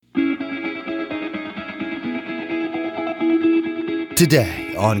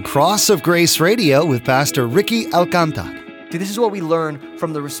Today on Cross of Grace Radio with Pastor Ricky Alcantar. See, this is what we learn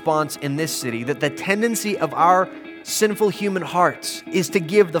from the response in this city, that the tendency of our sinful human hearts is to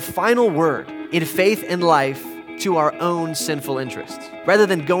give the final word in faith and life to our own sinful interests. Rather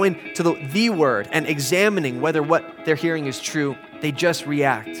than going to the word and examining whether what they're hearing is true, they just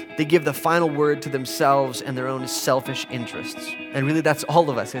react. They give the final word to themselves and their own selfish interests. And really, that's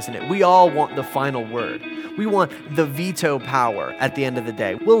all of us, isn't it? We all want the final word. We want the veto power at the end of the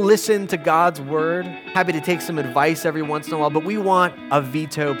day. We'll listen to God's word, happy to take some advice every once in a while, but we want a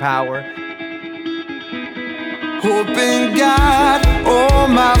veto power. Hope in God, oh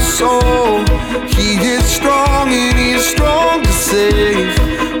my soul. He is strong and He is strong to save.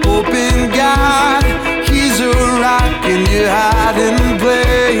 Hope in God, He's a rock in your hiding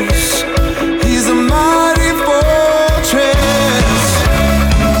place. He's a mighty fortress.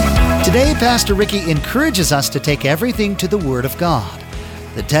 Today, Pastor Ricky encourages us to take everything to the Word of God.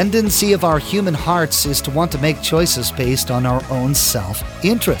 The tendency of our human hearts is to want to make choices based on our own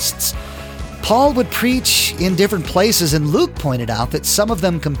self-interests. Paul would preach in different places, and Luke pointed out that some of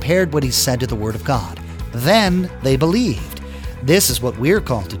them compared what he said to the Word of God. Then they believed. This is what we're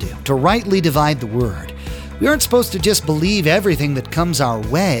called to do, to rightly divide the Word. We aren't supposed to just believe everything that comes our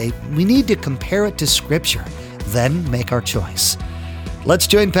way. We need to compare it to Scripture, then make our choice. Let's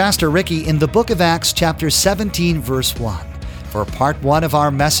join Pastor Ricky in the book of Acts, chapter 17, verse 1, for part 1 of our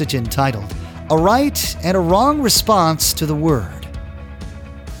message entitled, A Right and a Wrong Response to the Word.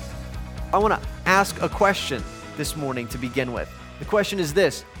 I want to ask a question this morning to begin with. The question is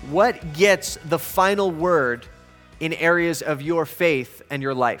this: what gets the final word in areas of your faith and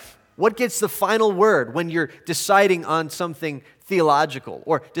your life? What gets the final word when you're deciding on something theological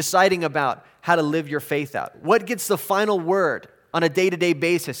or deciding about how to live your faith out? What gets the final word on a day-to-day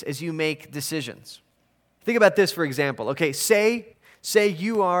basis as you make decisions? Think about this, for example. Okay, say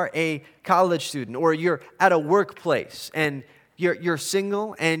you are a college student or you're at a workplace and you're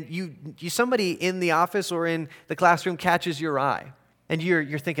single, and you somebody in the office or in the classroom catches your eye, and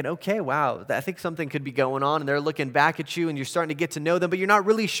you're thinking, okay, wow, I think something could be going on, and they're looking back at you, and you're starting to get to know them, but you're not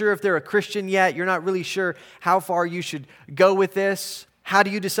really sure if they're a Christian yet. You're not really sure how far you should go with this. How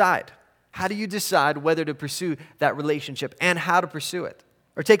do you decide? How do you decide whether to pursue that relationship and how to pursue it?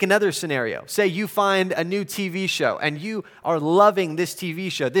 Or take another scenario. Say you find a new TV show and you are loving this TV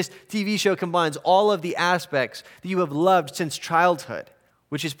show. This TV show combines all of the aspects that you have loved since childhood,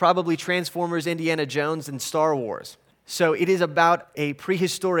 which is probably Transformers, Indiana Jones, and Star Wars. So it is about a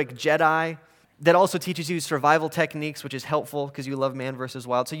prehistoric Jedi that also teaches you survival techniques, which is helpful because you love Man vs.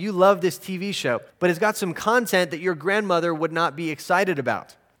 Wild. So you love this TV show, but it's got some content that your grandmother would not be excited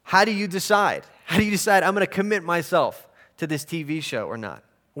about. How do you decide? How do you decide I'm going to commit myself to this TV show or not?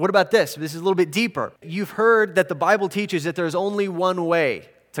 What about this? This is a little bit deeper. You've heard that the Bible teaches that there's only one way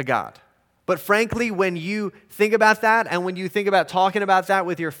to God. But frankly, when you think about that and when you think about talking about that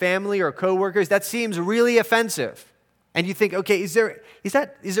with your family or coworkers, that seems really offensive. And you think, okay, is there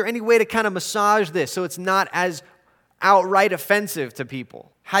any way to kind of massage this so it's not as outright offensive to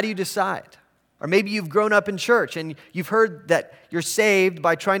people? How do you decide? Or maybe you've grown up in church and you've heard that you're saved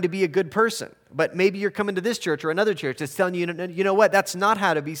by trying to be a good person. But maybe you're coming to this church or another church that's telling you, you know what, that's not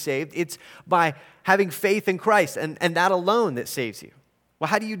how to be saved. It's by having faith in Christ and that alone that saves you. Well,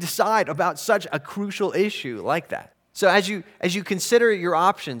 how do you decide about such a crucial issue like that? So as you consider your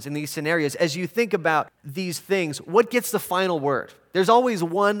options in these scenarios, as you think about these things, what gets the final word? There's always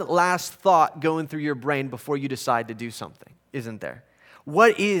one last thought going through your brain before you decide to do something, isn't there?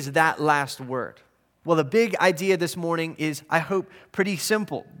 What is that last word? Well, the big idea this morning is, I hope, pretty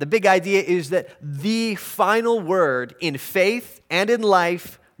simple. The big idea is that the final word in faith and in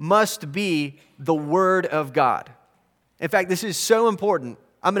life must be the Word of God. In fact, this is so important.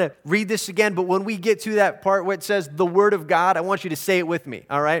 I'm going to read this again, but when we get to that part where it says the Word of God, I want you to say it with me,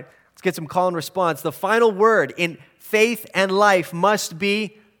 all right? Let's get some call and response. The final word in faith and life must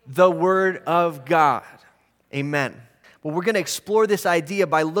be the Word of God. Amen. Well, we're going to explore this idea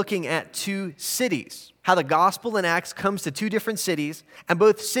by looking at two cities, how the gospel in Acts comes to two different cities, and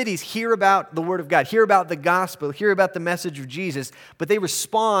both cities hear about the Word of God, hear about the gospel, hear about the message of Jesus, but they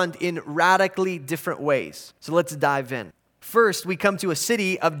respond in radically different ways. So let's dive in. First, we come to a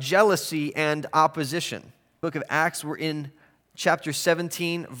city of jealousy and opposition. Book of Acts, we're in chapter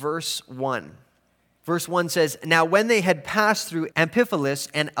 17, verse 1. Verse 1 says, Now when they had passed through Amphipolis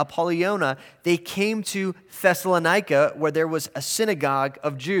and Apollonia, they came to Thessalonica, where there was a synagogue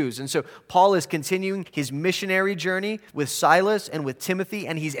of Jews. And so Paul is continuing his missionary journey with Silas and with Timothy,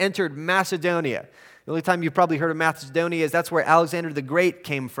 and he's entered Macedonia. The only time you've probably heard of Macedonia is that's where Alexander the Great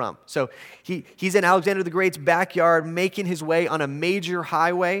came from. So he's in Alexander the Great's backyard, making his way on a major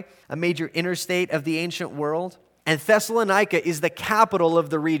highway, a major interstate of the ancient world. And Thessalonica is the capital of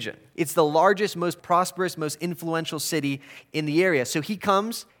the region. It's the largest, most prosperous, most influential city in the area. So he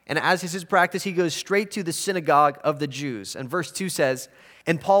comes, and as is his practice, he goes straight to the synagogue of the Jews. And verse 2 says,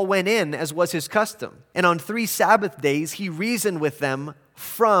 "And Paul went in, as was his custom. And on 3 Sabbath days he reasoned with them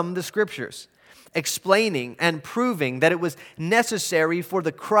from the Scriptures, explaining and proving that it was necessary for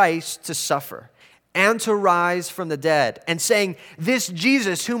the Christ to suffer and to rise from the dead, and saying, 'This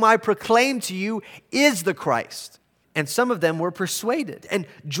Jesus whom I proclaim to you is the Christ.' And some of them were persuaded and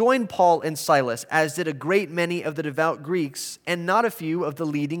joined Paul and Silas, as did a great many of the devout Greeks and not a few of the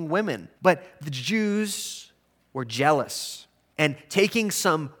leading women. But the Jews were jealous, and taking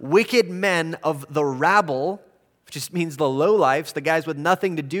some wicked men of the rabble," which just means the lowlifes, the guys with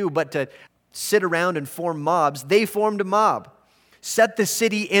nothing to do but to sit around and form mobs, they formed a mob, set the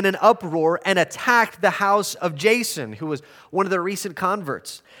city in an uproar, and attacked the house of Jason, who was one of the recent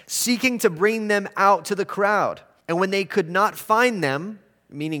converts, seeking to bring them out to the crowd. And when they could not find them,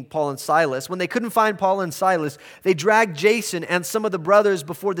 meaning Paul and Silas, when they couldn't find Paul and Silas, they dragged Jason and some of the brothers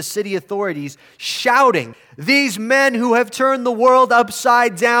before the city authorities, shouting, "These men who have turned the world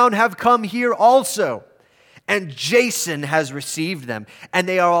upside down have come here also. And Jason has received them, and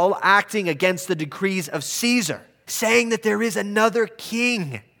they are all acting against the decrees of Caesar, saying that there is another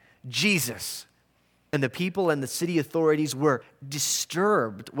king, Jesus." And the people and the city authorities were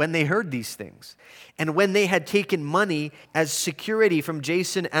disturbed when they heard these things. And when they had taken money as security from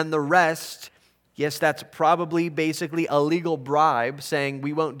Jason and the rest, yes, that's probably basically a legal bribe saying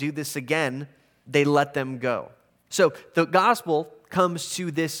we won't do this again, they let them go. So the gospel comes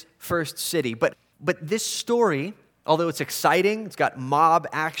to this first city. But this story, although it's exciting, it's got mob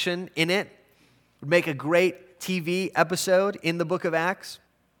action in it, would make a great TV episode in the book of Acts.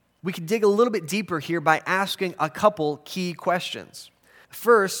 We can dig a little bit deeper here by asking a couple key questions.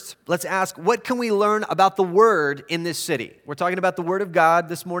 First, let's ask, what can we learn about the Word in this city? We're talking about the Word of God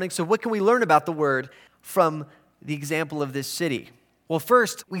this morning, so what can we learn about the Word from the example of this city? Well,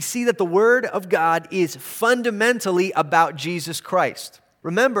 first, we see that the Word of God is fundamentally about Jesus Christ.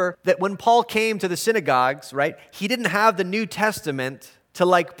 Remember that when Paul came to the synagogues, right, he didn't have the New Testament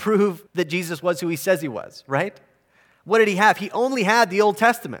to prove that Jesus was who he says he was, right? What did he have? He only had the Old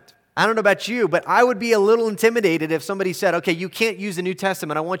Testament. I don't know about you, but I would be a little intimidated if somebody said, okay, you can't use the New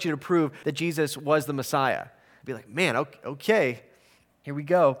Testament. I want you to prove that Jesus was the Messiah. I'd be like, man, okay, here we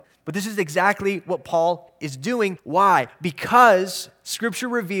go. But this is exactly what Paul is doing. Why? Because Scripture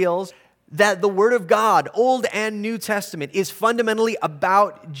reveals that the Word of God, Old and New Testament, is fundamentally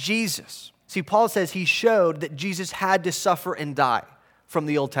about Jesus. See, Paul says he showed that Jesus had to suffer and die from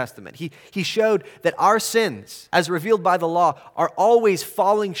the Old Testament. He showed that our sins, as revealed by the law, are always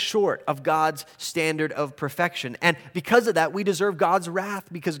falling short of God's standard of perfection. And because of that, we deserve God's wrath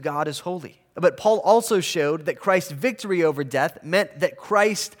because God is holy. But Paul also showed that Christ's victory over death meant that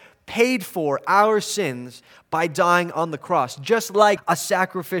Christ paid for our sins by dying on the cross, just like a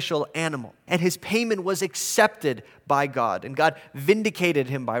sacrificial animal. And his payment was accepted by God, and God vindicated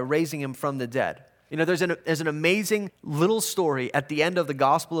him by raising him from the dead. You know, there's an amazing little story at the end of the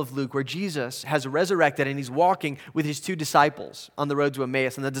Gospel of Luke where Jesus has resurrected and he's walking with his 2 disciples on the road to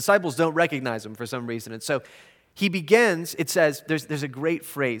Emmaus, and the disciples don't recognize him for some reason. And so he begins, it says, there's a great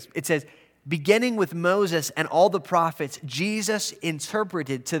phrase. It says, beginning with Moses and all the prophets, Jesus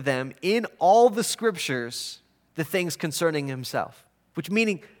interpreted to them in all the Scriptures the things concerning himself. Which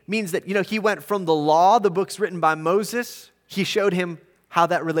means that, he went from the law, the books written by Moses, he showed him how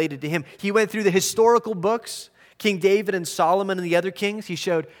that related to him. He went through the historical books, King David and Solomon and the other kings. He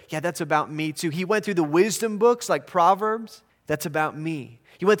showed, that's about me too. He went through the wisdom books like Proverbs. That's about me.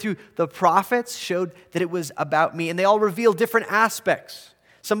 He went through the prophets, showed that it was about me. And they all reveal different aspects.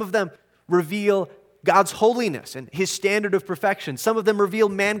 Some of them reveal God's holiness and his standard of perfection. Some of them reveal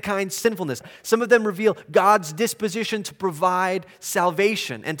mankind's sinfulness. Some of them reveal God's disposition to provide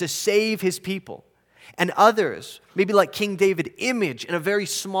salvation and to save his people. And others, maybe like King David, image in a very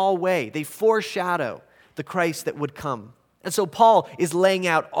small way. They foreshadow the Christ that would come. And so Paul is laying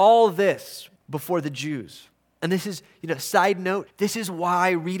out all this before the Jews. And this is, side note, this is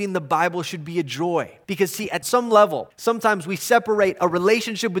why reading the Bible should be a joy. Because see, at some level, sometimes we separate a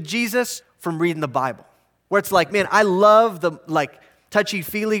relationship with Jesus from reading the Bible. Where it's like, man, I love the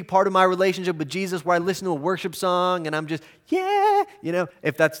touchy-feely part of my relationship with Jesus where I listen to a worship song and I'm just,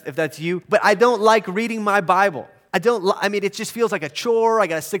 if that's you. But I don't like reading my Bible. It just feels like a chore. I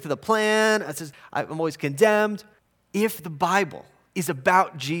got to stick to the plan. I'm always condemned. If the Bible is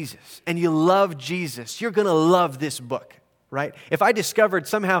about Jesus and you love Jesus, you're going to love this book, right? If I discovered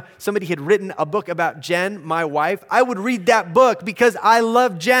somehow somebody had written a book about Jen, my wife, I would read that book because I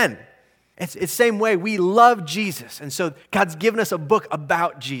love Jen. It's the same way we love Jesus. And so God's given us a book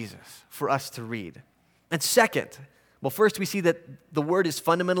about Jesus for us to read. And second, well, first we see that the Word is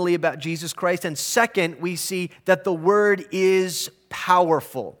fundamentally about Jesus Christ. And second, we see that the Word is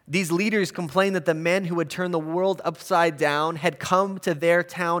powerful. These leaders complained that the men who had turned the world upside down had come to their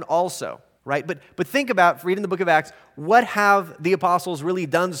town also, right? But think about, reading the book of Acts, what have the apostles really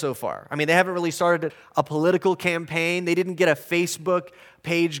done so far? I mean, they haven't really started a political campaign. They didn't get a Facebook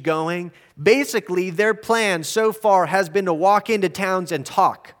page going. Basically, their plan so far has been to walk into towns and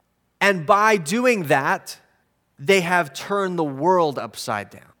talk. And by doing that, they have turned the world upside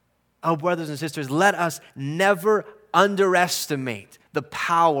down. Oh, brothers and sisters, let us never underestimate the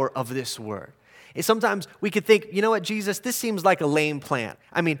power of this word. And sometimes we could think, you know what, Jesus, this seems like a lame plan.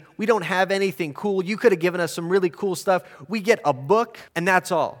 I mean, we don't have anything cool. You could have given us some really cool stuff. We get a book, and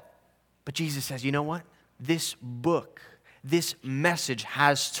that's all. But Jesus says, you know what? This book, this message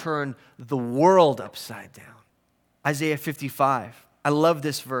has turned the world upside down. Isaiah 55. I love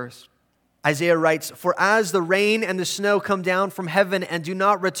this verse. Isaiah writes, "For as the rain and the snow come down from heaven and do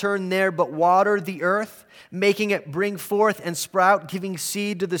not return there, but water the earth, making it bring forth and sprout, giving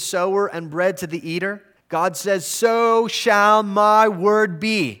seed to the sower and bread to the eater," God says, "so shall my word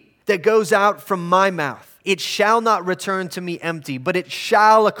be that goes out from my mouth. It shall not return to me empty, but it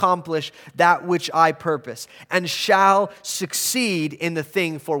shall accomplish that which I purpose, and shall succeed in the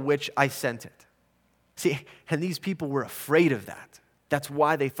thing for which I sent it." See, and these people were afraid of that. That's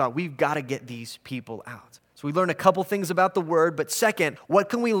why they thought, we've got to get these people out. So we learn a couple things about the word, but second, what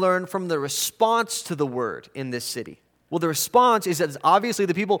can we learn from the response to the word in this city? Well, the response is that obviously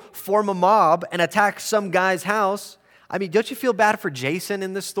the people form a mob and attack some guy's house. I mean, don't you feel bad for Jason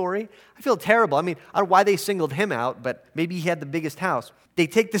in this story? I feel terrible. I mean, I don't know why they singled him out, but maybe he had the biggest house. They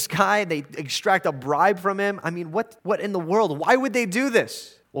take this guy and they extract a bribe from him. I mean, what in the world? Why would they do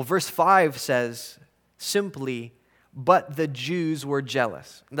this? Well, verse 5 says simply, "But the Jews were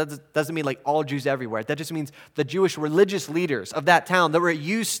jealous." That doesn't mean like all Jews everywhere. That just means the Jewish religious leaders of that town that were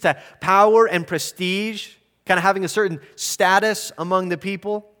used to power and prestige, kind of having a certain status among the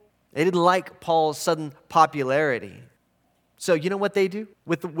people. They didn't like Paul's sudden popularity. So you know what they do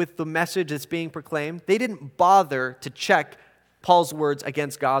with the message that's being proclaimed? They didn't bother to check Paul's words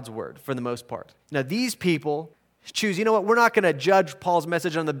against God's word for the most part. Now these people choose, you know what, we're not going to judge Paul's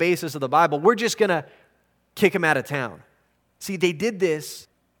message on the basis of the Bible. We're just going to kick him out of town. See, they did this.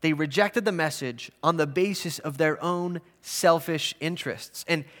 They rejected the message on the basis of their own selfish interests.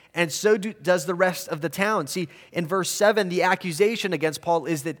 And so does the rest of the town. See, in verse 7, the accusation against Paul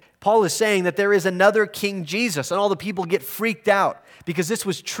is that Paul is saying that there is another King Jesus, and all the people get freaked out because this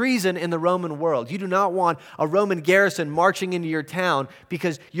was treason in the Roman world. You do not want a Roman garrison marching into your town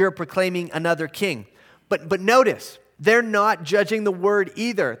because you're proclaiming another king. But notice, they're not judging the word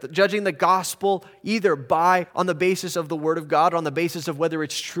either, judging the gospel either on the basis of the word of God, on the basis of whether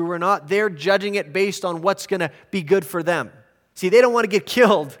it's true or not. They're judging it based on what's going to be good for them. See, they don't want to get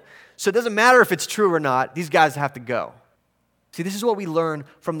killed, so it doesn't matter if it's true or not. These guys have to go. See, this is what we learn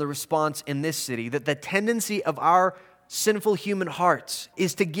from the response in this city, that the tendency of our sinful human hearts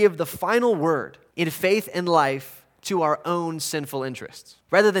is to give the final word in faith and life to our own sinful interests.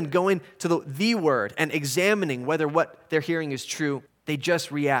 Rather than going to the word and examining whether what they're hearing is true, they just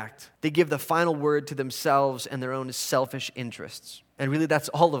react. They give the final word to themselves and their own selfish interests. And really, that's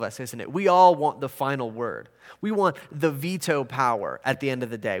all of us, isn't it? We all want the final word. We want the veto power at the end of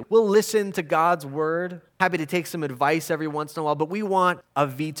the day. We'll listen to God's word, happy to take some advice every once in a while, but we want a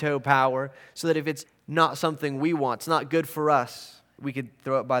veto power so that if it's not something we want, it's not good for us, we could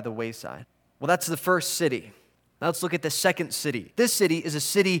throw it by the wayside. Well, that's the first city. Now let's look at the second city. This city is a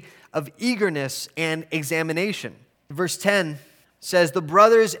city of eagerness and examination. Verse 10 says, "The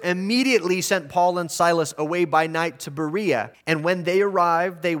brothers immediately sent Paul and Silas away by night to Berea, and when they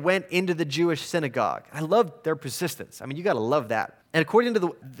arrived, they went into the Jewish synagogue." I love their persistence. I mean, you got to love that. And according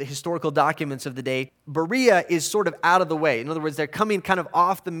to the historical documents of the day, Berea is sort of out of the way. In other words, they're coming kind of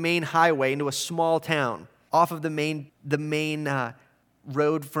off the main highway into a small town, off of the main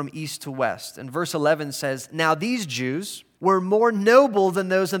road from east to west. And verse 11 says, "Now these Jews were more noble than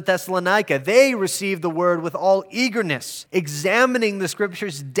those in Thessalonica. They received the word with all eagerness, examining the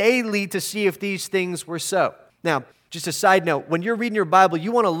scriptures daily to see if these things were so." Now, just a side note, when you're reading your Bible,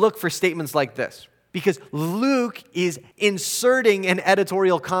 you want to look for statements like this, because Luke is inserting an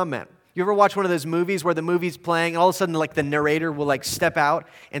editorial comment. You ever watch one of those movies where the movie's playing and all of a sudden like the narrator will like step out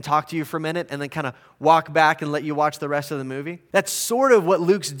and talk to you for a minute and then kind of walk back and let you watch the rest of the movie? That's sort of what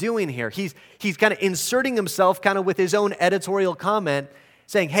Luke's doing here. He's kind of inserting himself kind of with his own editorial comment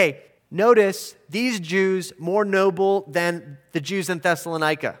saying, hey, notice these Jews more noble than the Jews in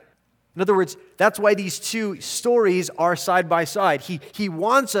Thessalonica. In other words, that's why these two stories are side by side. He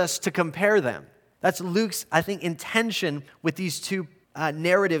wants us to compare them. That's Luke's, I think, intention with these two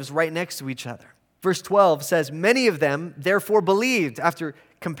narratives right next to each other. Verse 12 says, many of them therefore believed after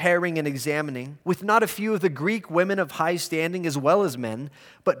comparing and examining, with not a few of the Greek women of high standing as well as men.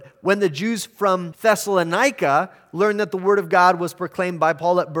 But when the Jews from Thessalonica learned that the word of God was proclaimed by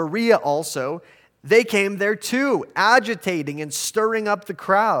Paul at Berea also, they came there too, agitating and stirring up the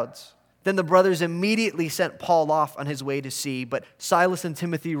crowds. Then the brothers immediately sent Paul off on his way to sea, but Silas and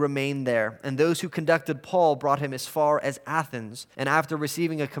Timothy remained there, and those who conducted Paul brought him as far as Athens. And after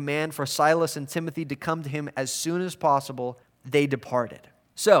receiving a command for Silas and Timothy to come to him as soon as possible, they departed.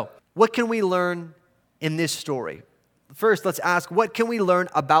 So, what can we learn in this story? First, let's ask, what can we learn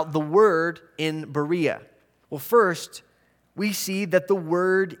about the word in Berea? Well, first, we see that the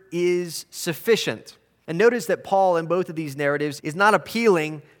word is sufficient. And notice that Paul in both of these narratives is not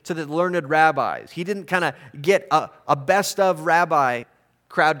appealing to the learned rabbis. He didn't kind of get a best of rabbi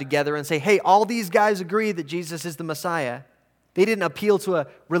crowd together and say, hey, all these guys agree that Jesus is the Messiah. They didn't appeal to a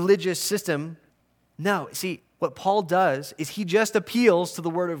religious system. No, see, what Paul does is he just appeals to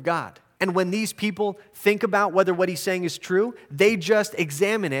the word of God. And when these people think about whether what he's saying is true, they just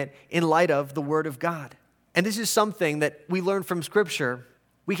examine it in light of the word of God. And this is something that we learn from Scripture.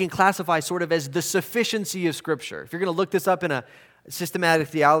 We can classify sort of as the sufficiency of Scripture. If you're going to look this up in a systematic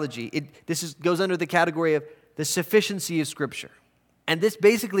theology, this goes under the category of the sufficiency of Scripture. And this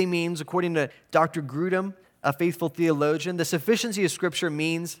basically means, according to Dr. Grudem, a faithful theologian, the sufficiency of Scripture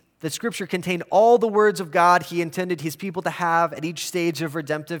means that Scripture contained all the words of God he intended his people to have at each stage of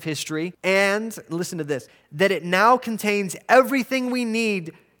redemptive history. And, listen to this, that it now contains everything we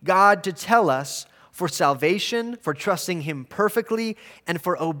need God to tell us for salvation, for trusting him perfectly, and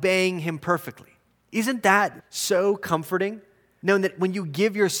for obeying him perfectly. Isn't that so comforting? Knowing that when you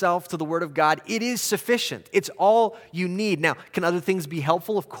give yourself to the Word of God, it is sufficient. It's all you need. Now, can other things be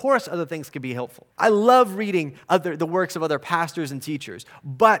helpful? Of course other things can be helpful. I love reading the works of other pastors and teachers,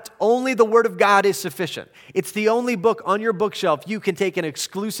 but only the Word of God is sufficient. It's the only book on your bookshelf you can take an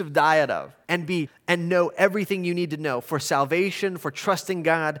exclusive diet of and know everything you need to know for salvation, for trusting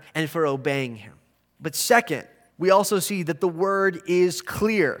God, and for obeying him. But second, we also see that the Word is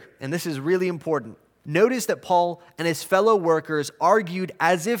clear, and this is really important. Notice that Paul and his fellow workers argued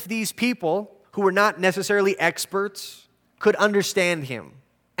as if these people, who were not necessarily experts, could understand him.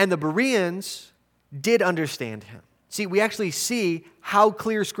 And the Bereans did understand him. See, we actually see how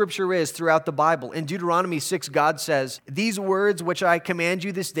clear Scripture is throughout the Bible. In Deuteronomy 6, God says, "These words which I command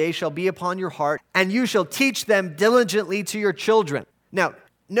you this day shall be upon your heart, and you shall teach them diligently to your children." Now,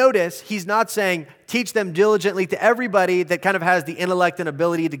 notice he's not saying teach them diligently to everybody that kind of has the intellect and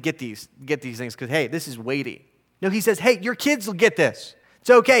ability to get these things because, hey, this is weighty. No, he says, hey, your kids will get this. It's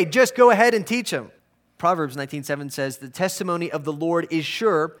okay. Just go ahead and teach them. Proverbs 19:7 says, the testimony of the Lord is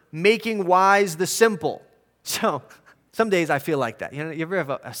sure, making wise the simple. So some days I feel like that. You know, you ever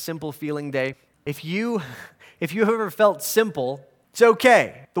have a simple feeling day? If you ever felt simple, it's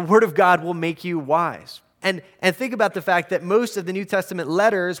okay. The Word of God will make you wise. And think about the fact that most of the New Testament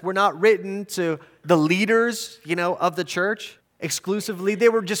letters were not written to the leaders, of the church exclusively. They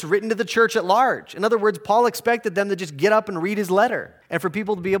were just written to the church at large. In other words, Paul expected them to just get up and read his letter and for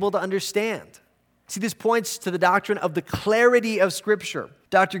people to be able to understand. See, this points to the doctrine of the clarity of Scripture.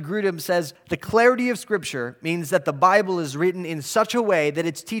 Dr. Grudem says, the clarity of Scripture means that the Bible is written in such a way that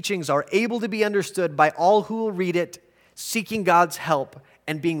its teachings are able to be understood by all who will read it, seeking God's help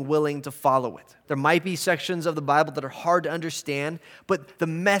and being willing to follow it. There might be sections of the Bible that are hard to understand, but the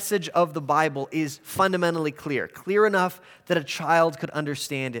message of the Bible is fundamentally clear enough that a child could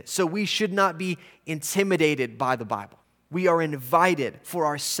understand it. So we should not be intimidated by the Bible. We are invited for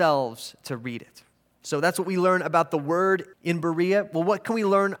ourselves to read it. So that's what we learn about the Word in Berea. Well, what can we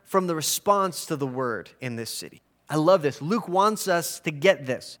learn from the response to the Word in this city? I love this. Luke wants us to get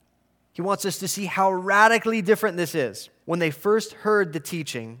this. He wants us to see how radically different this is. When they first heard the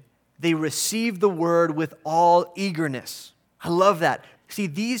teaching, they received the word with all eagerness. I love that. See,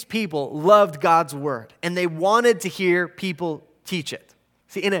 these people loved God's word, and they wanted to hear people teach it.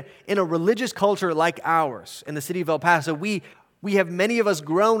 See, in a religious culture like ours, in the city of El Paso, we have many of us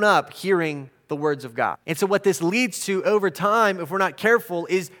grown up hearing the words of God. And so what this leads to over time, if we're not careful,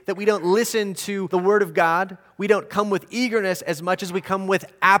 is that we don't listen to the word of God. We don't come with eagerness as much as we come with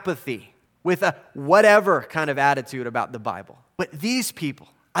apathy, with a whatever kind of attitude about the Bible. But these people,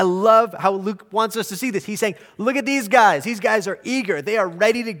 I love how Luke wants us to see this. He's saying, look at these guys. These guys are eager. They are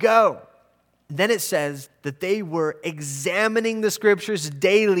ready to go. Then it says that they were examining the scriptures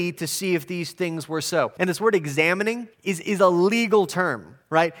daily to see if these things were so. And this word examining is a legal term,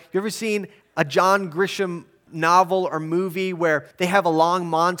 right? You ever seen a John Grisham novel or movie where they have a long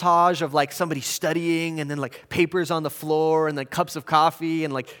montage of like somebody studying and then like papers on the floor and like cups of coffee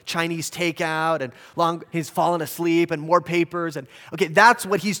and like Chinese takeout and he's fallen asleep and more papers. And okay, that's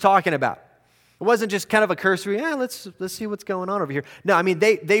what he's talking about. It wasn't just kind of a cursory, let's see what's going on over here. No, I mean,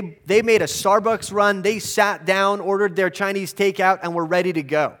 they made a Starbucks run. They sat down, ordered their Chinese takeout, and were ready to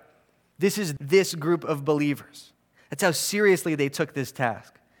go. This is this group of believers. That's how seriously they took this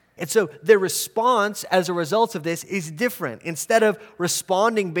task. And so their response as a result of this is different. Instead of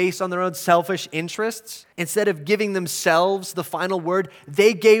responding based on their own selfish interests, instead of giving themselves the final word,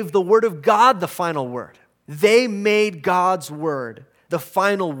 they gave the word of God the final word. They made God's word the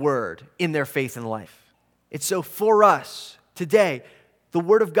final word in their faith and life. And so for us today, the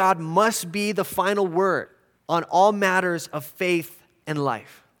word of God must be the final word on all matters of faith and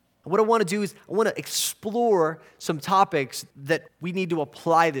life. And what I want to do is I want to explore some topics that we need to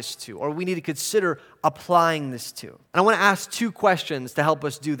apply this to, or we need to consider applying this to. And I want to ask two questions to help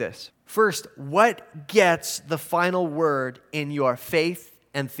us do this. First, what gets the final word in your faith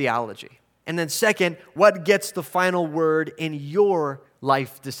and theology? And then second, what gets the final word in your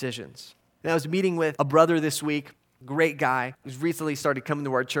life decisions? And I was meeting with a brother this week, great guy, who's recently started coming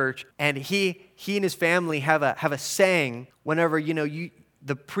to our church, and he and his family have a saying whenever,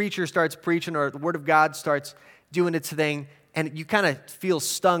 the preacher starts preaching or the word of God starts doing its thing, and you kind of feel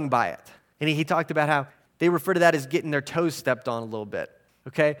stung by it. And he talked about how they refer to that as getting their toes stepped on a little bit.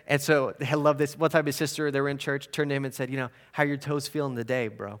 Okay? And so I love this. One time his sister, they were in church, turned to him and said, how are your toes feeling today,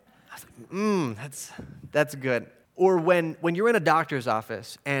 bro? I was like, that's good. Or when you're in a doctor's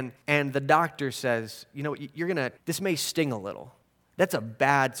office and the doctor says, this may sting a little. That's a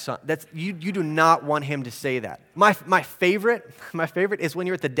bad sign. You do not want him to say that. My favorite is when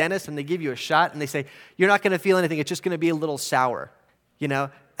you're at the dentist and they give you a shot and they say, you're not going to feel anything. It's just going to be a little sour. I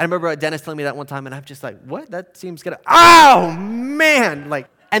remember a dentist telling me that one time and I'm just like, what? That seems gonna, oh man!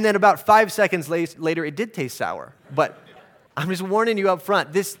 And then about 5 seconds later, it did taste sour. But I'm just warning you up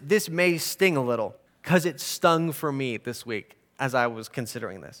front, this may sting a little because it stung for me this week as I was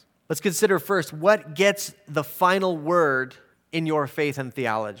considering this. Let's consider first what gets the final word in your faith and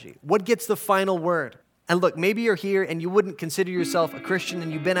theology. What gets the final word? And look, maybe you're here and you wouldn't consider yourself a Christian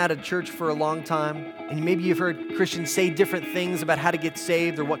and you've been out of church for a long time and maybe you've heard Christians say different things about how to get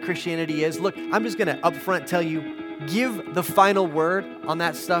saved or what Christianity is. Look, I'm just going to upfront tell you, give the final word on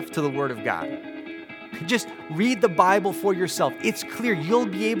that stuff to the Word of God. Just read the Bible for yourself. It's clear. You'll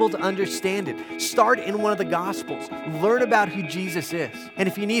be able to understand it. Start in one of the Gospels. Learn about who Jesus is. And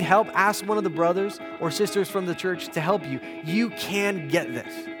if you need help, ask one of the brothers or sisters from the church to help you. You can get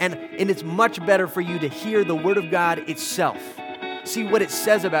this. And it's much better for you to hear the Word of God itself. See what it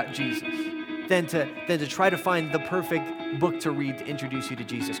says about Jesus than to try to find the perfect book to read to introduce you to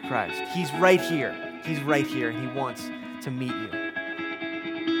Jesus Christ. He's right here. He's right here, and He wants to meet you.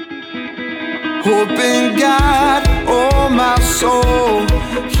 Hope in God, oh my soul,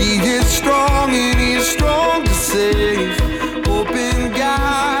 He